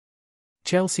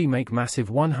Chelsea make massive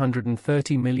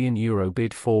 €130 million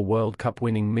bid for World Cup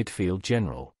winning midfield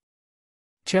general.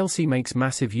 Chelsea makes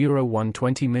massive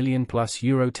 €120 million plus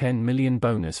 €10 million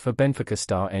bonus for Benfica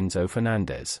star Enzo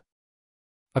Fernandez.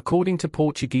 According to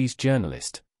Portuguese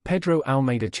journalist Pedro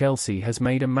Almeida, Chelsea has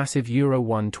made a massive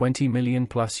 €120 million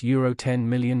plus €10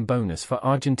 million bonus for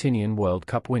Argentinian World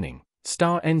Cup winning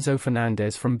star Enzo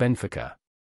Fernandez from Benfica.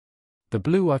 The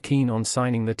Blue are keen on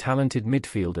signing the talented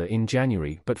midfielder in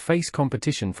January but face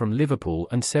competition from Liverpool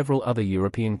and several other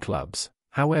European clubs.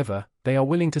 However, they are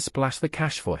willing to splash the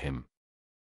cash for him.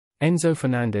 Enzo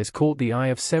Fernandez caught the eye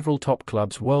of several top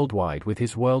clubs worldwide with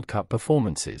his World Cup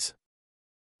performances.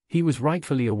 He was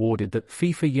rightfully awarded the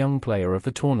FIFA Young Player of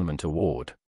the Tournament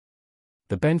award.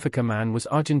 The Benfica man was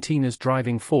Argentina's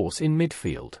driving force in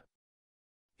midfield.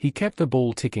 He kept the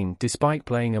ball ticking despite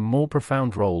playing a more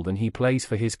profound role than he plays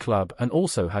for his club and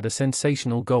also had a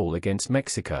sensational goal against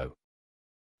Mexico.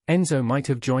 Enzo might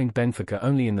have joined Benfica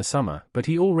only in the summer, but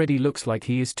he already looks like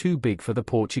he is too big for the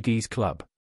Portuguese club.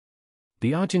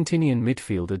 The Argentinian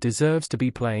midfielder deserves to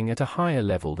be playing at a higher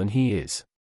level than he is.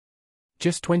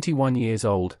 Just 21 years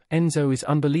old, Enzo is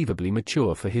unbelievably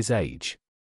mature for his age.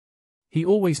 He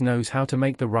always knows how to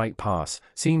make the right pass,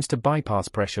 seems to bypass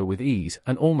pressure with ease,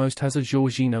 and almost has a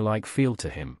Jorginho-like feel to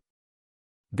him.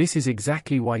 This is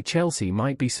exactly why Chelsea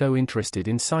might be so interested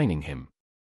in signing him.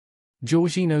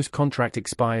 Jorginho's contract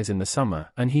expires in the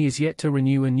summer, and he is yet to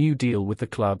renew a new deal with the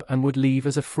club and would leave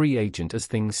as a free agent as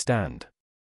things stand.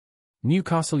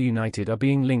 Newcastle United are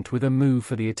being linked with a move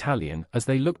for the Italian as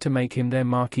they look to make him their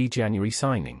marquee January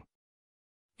signing.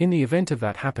 In the event of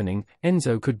that happening,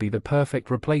 Enzo could be the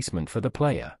perfect replacement for the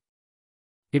player.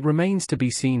 It remains to be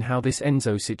seen how this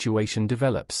Enzo situation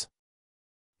develops.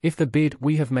 If the bid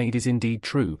we have made is indeed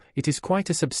true, it is quite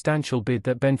a substantial bid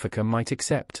that Benfica might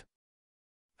accept.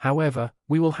 However,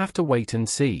 we will have to wait and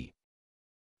see.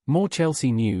 More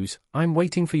Chelsea news. I'm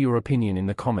waiting for your opinion in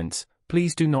the comments.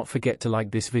 Please do not forget to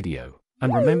like this video,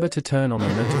 and remember to turn on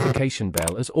the notification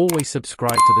bell. As always,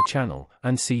 subscribe to the channel,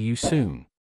 and see you soon.